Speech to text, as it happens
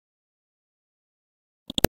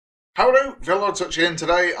Hello, Villordsutch here, and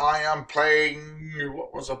today I am playing.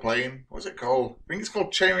 What was I playing? What's it called? I think it's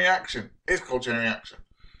called Chain Reaction. It's called Chain Reaction.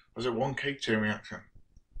 Was it 1K Chain Reaction?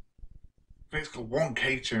 I think it's called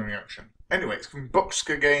 1K Chain Reaction. Anyway, it's from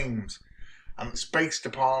Bukster Games, and it's based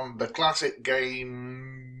upon the classic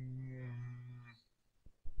game.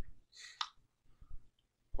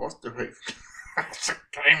 What's the what's the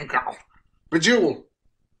game called? Bejeweled.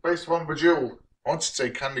 Based upon Bejeweled. I wanted to say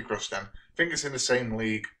Candy Crush then. I think it's in the same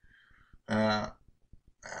league. Uh,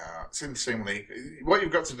 it's in the same league. What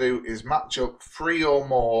you've got to do is match up three or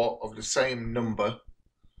more of the same number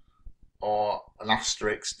or an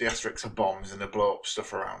asterisk. The asterisks are bombs and they blow up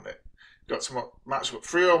stuff around it. You've got to match up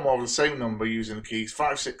three or more of the same number using the keys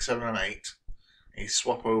 5, 6, 7, and 8. And you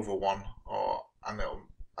swap over one, and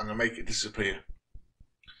they'll make it disappear.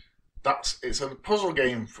 It's a puzzle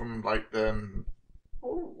game from like the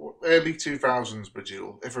early 2000s,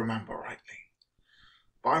 Bejeweled, if I remember rightly.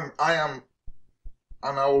 But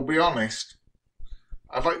and I will be honest,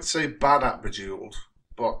 I'd like to say bad at Bejeweled,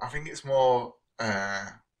 but I think it's more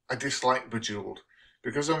I dislike Bejeweled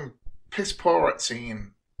because I'm piss poor at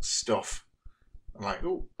seeing stuff. I'm like,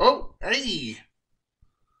 hey!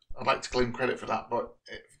 I'd like to claim credit for that, but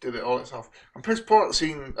it did it all itself. I'm piss poor at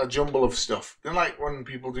seeing a jumble of stuff. Then, like when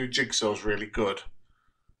people do jigsaws really good,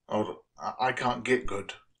 I can't get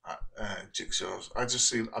good at jigsaws. I just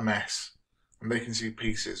see a mess, and they can see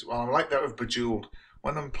pieces. Well, I'm like that with Bejeweled.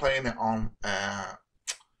 When I'm playing it on,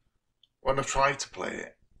 when I've tried to play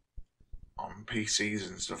it on PCs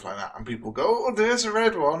and stuff like that, and people go, "Oh, there's a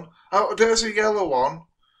red one. Oh, there's a yellow one,"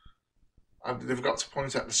 and they've got to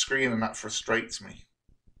point at the screen, and that frustrates me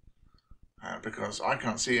because I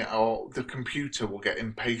can't see it, or the computer will get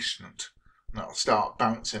impatient and it'll start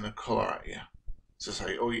bouncing a colour at you to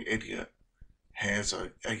say, "Oh, you idiot! Here's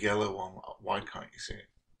a yellow one. Why can't you see it?"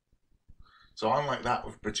 So I'm like that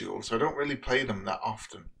with Bejeweled, so I don't really play them that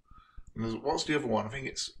often. And what's the other one? I think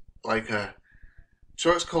it's like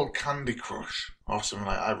so it's called Candy Crush or something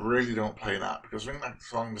like that. I really don't play that because I think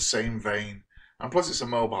that's along the same vein. And plus it's a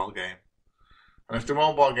mobile game. And if the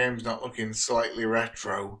mobile game's not looking slightly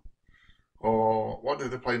retro, or what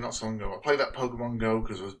did they play not so long ago? I played that Pokemon Go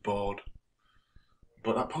because I was bored.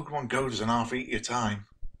 But that Pokemon Go doesn't half eat your time.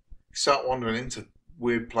 You start wandering into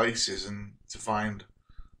weird places and to find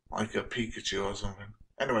like a Pikachu or something.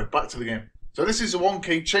 Anyway, back to the game. So this is a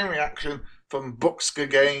 1K Chain Reaction from Bukster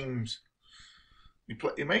Games.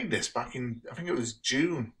 He made this back in, I think it was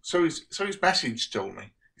June. So his message told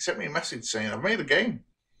me. He sent me a message saying, "I've made a game."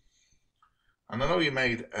 And I know he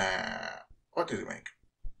made, what did he make?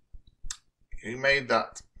 He made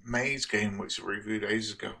that Maze game which I reviewed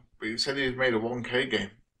ages ago. But he said he had made a 1K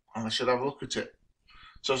game and I should have a look at it.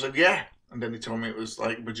 So I said, yeah. And then he told me it was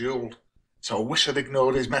like Bejeweled. So I wish I'd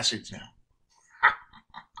ignored his message now.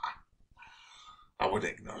 I would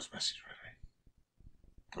ignore his message, really.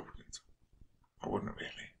 I wouldn't. I wouldn't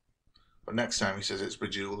really. But next time he says it's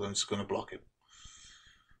Bejeweled, I'm just going to block him.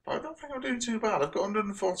 But I don't think I'm doing too bad. I've got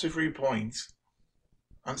 143 points.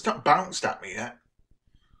 And it's not bounced at me yet.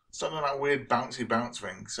 It's not that weird bouncy bounce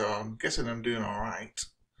thing, so I'm guessing I'm doing alright.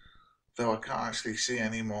 Though I can't actually see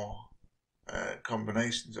any more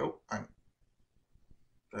combinations. Oh, and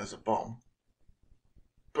there's a bomb.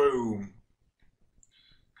 Boom.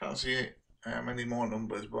 Can't see many more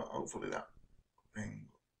numbers, but hopefully that thing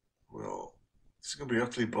will. This is going to be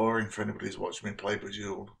utterly boring for anybody who's watching me play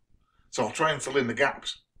Bejeweled. So I'll try and fill in the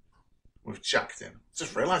gaps with Jacked in.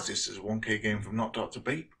 Just realised this is a 1K game from not Dr.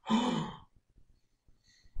 Beep. I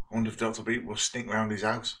wonder if Dr. Beep will sneak round his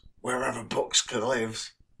house, wherever Bukster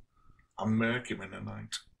lives, and murk him in the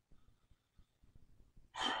night.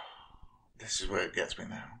 This is where it gets me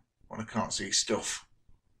now, when I can't see stuff.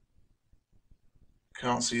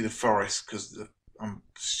 Can't see the forest because I'm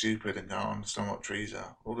stupid and can't understand what trees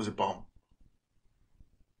are. Oh, there's a bomb.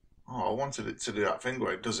 Oh, I wanted it to do that thing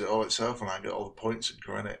where it does it all itself and I get all the points and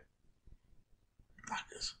credit.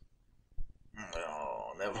 Knackers.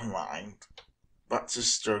 Oh, never mind. Back to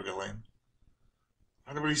struggling.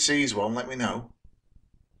 If anybody sees one, let me know.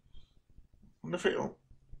 What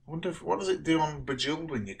does it do on Bejeweled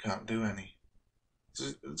when you can't do any?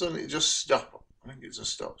 Doesn't it just stop? I think it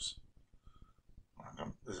just stops.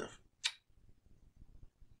 There's a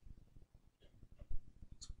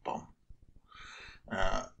bomb.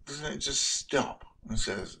 Doesn't it just stop and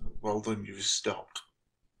says, "Well done, you've stopped"?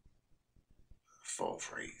 4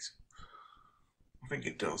 threes. I think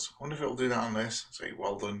it does. I wonder if it'll do that on this. Say,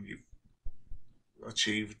 "Well done, you've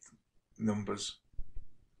achieved numbers."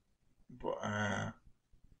 But I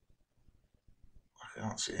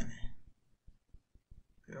can't see any.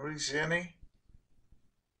 Can you really see any?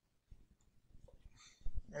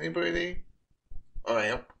 Anybody? Oh,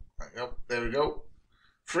 yep. Yep, there we go.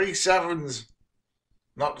 3 sevens.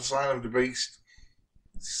 Not the sign of the beast.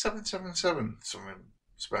 777. Something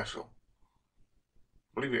special.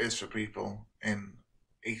 I believe it is for people in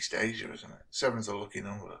East Asia, isn't it? 7's a lucky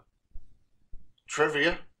number.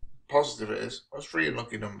 Trivia. Positive it is. That's 3 a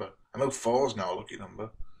lucky number. I know 4's now a lucky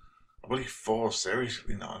number. I believe 4's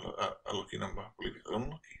seriously not a lucky number. I believe it's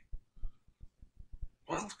unlucky.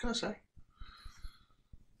 What else can I say?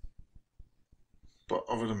 But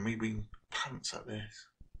other than me being pants at this,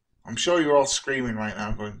 I'm sure you're all screaming right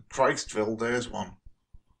now going, Christville, there's one.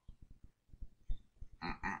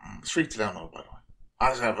 It's free to download, by the way.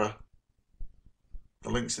 As ever, the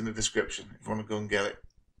link's in the description if you want to go and get it.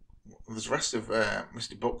 There's the rest of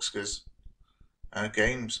Mr. Bukster's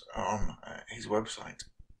games are on his website.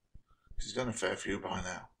 He's done a fair few by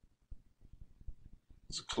now.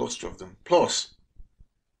 There's a cluster of them. Plus,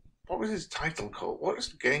 what was his title called? What is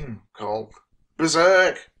the game called?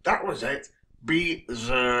 Berserk! That was it!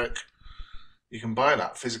 Berserk! You can buy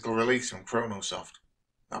that physical release from Chronosoft.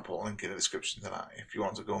 I'll put a link in the description to that if you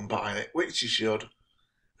want to go and buy it, which you should,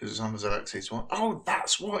 because it's on the ZX81. Oh,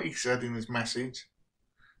 that's what he said in his message.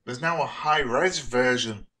 There's now a high-res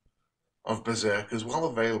version of Berserk as well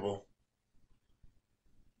available.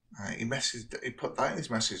 He put that in his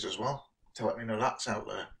message as well to let me know that's out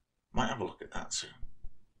there. Might have a look at that soon.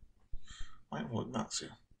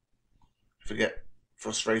 If I get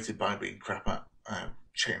frustrated by being crap at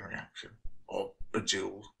Chain Reaction or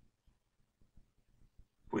Bejeweled,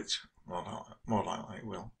 which more likely it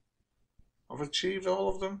will. I've achieved all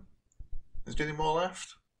of them. Is there any more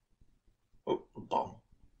left? Oh, a bomb.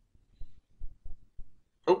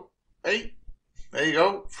 Oh, hey, there you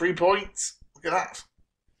go. 3 points. Look at that.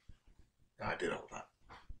 I did all that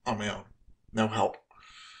on my own. No help.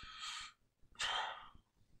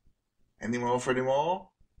 Any more for any more?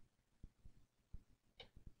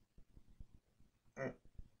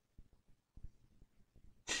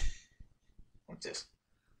 What's this?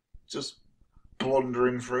 Just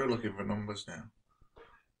blundering through looking for numbers now.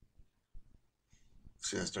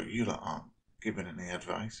 Says that you lot aren't giving any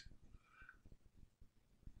advice.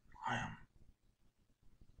 I am.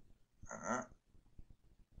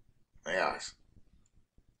 Yes.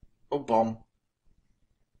 Oh, bomb.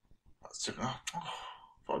 That's took. Oh,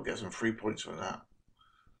 thought I'd get some 3 points for that.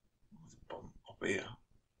 There's a bomb up here.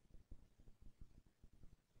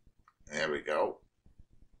 There we go.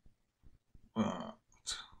 But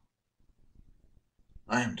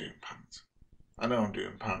I am doing pants. I know I'm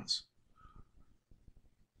doing pants.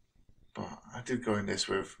 But I did go in this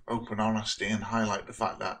with open honesty and highlight the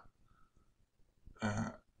fact that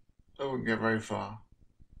I wouldn't get very far.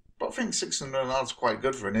 But I think 600 is quite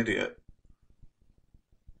good for an idiot.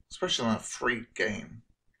 Especially on a free game.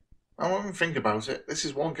 I won't even think about it. This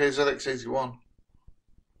is 1K ZX81.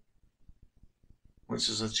 Which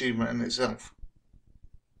is an achievement in itself.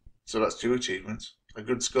 So that's 2 achievements. A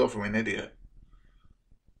good score from an idiot.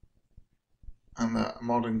 And a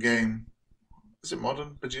modern game. Is it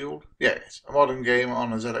modern? Bejeweled? Yeah, it's a modern game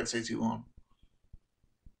on a ZX81. I'm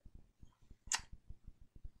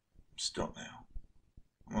stuck now.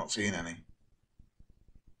 I'm not seeing any.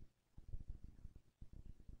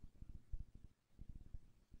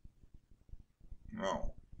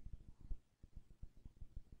 No.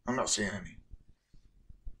 I'm not seeing any.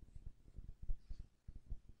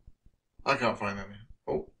 I can't find any.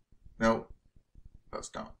 Oh, no.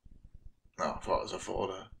 That's not. No, I thought it was a 4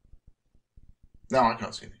 there. No, I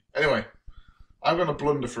can't see any. Anyway, I'm going to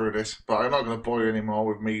blunder through this, but I'm not going to bore you anymore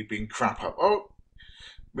with me being crap at... Oh!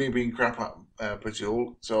 Me being crap at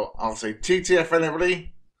Bejeweled. So I'll say TTF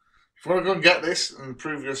anybody. If you want to go and get this and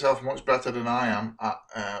prove yourself much better than I am at...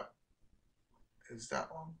 is that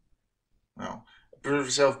one? No. Prove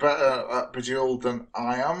yourself better at Bejeweled than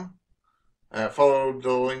I am. Follow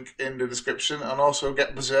the link in the description and also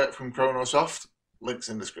get Berserk from Chronosoft. Links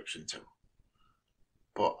in the description too.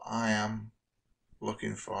 But I am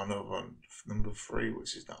looking for another one, number 3,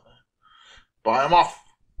 which is not there. But I'm off.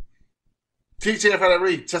 TTF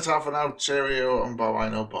LRE, ta-ta for now, cheerio and bye-bye,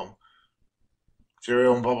 no bomb.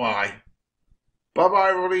 Cheerio and bye-bye. Bye-bye,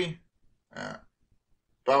 everybody.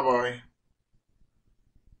 Bye-bye.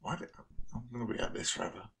 I'm going to be at this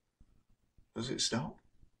forever. Does it stop?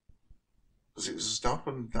 Does it stop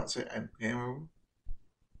and that's it? End game over?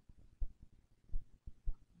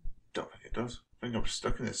 Don't think it does. I think I'm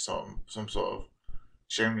stuck in this some sort of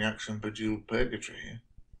chain reaction Bejeweled purgatory here.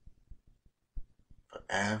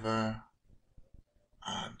 Forever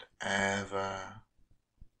and ever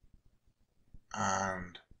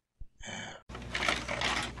and ever.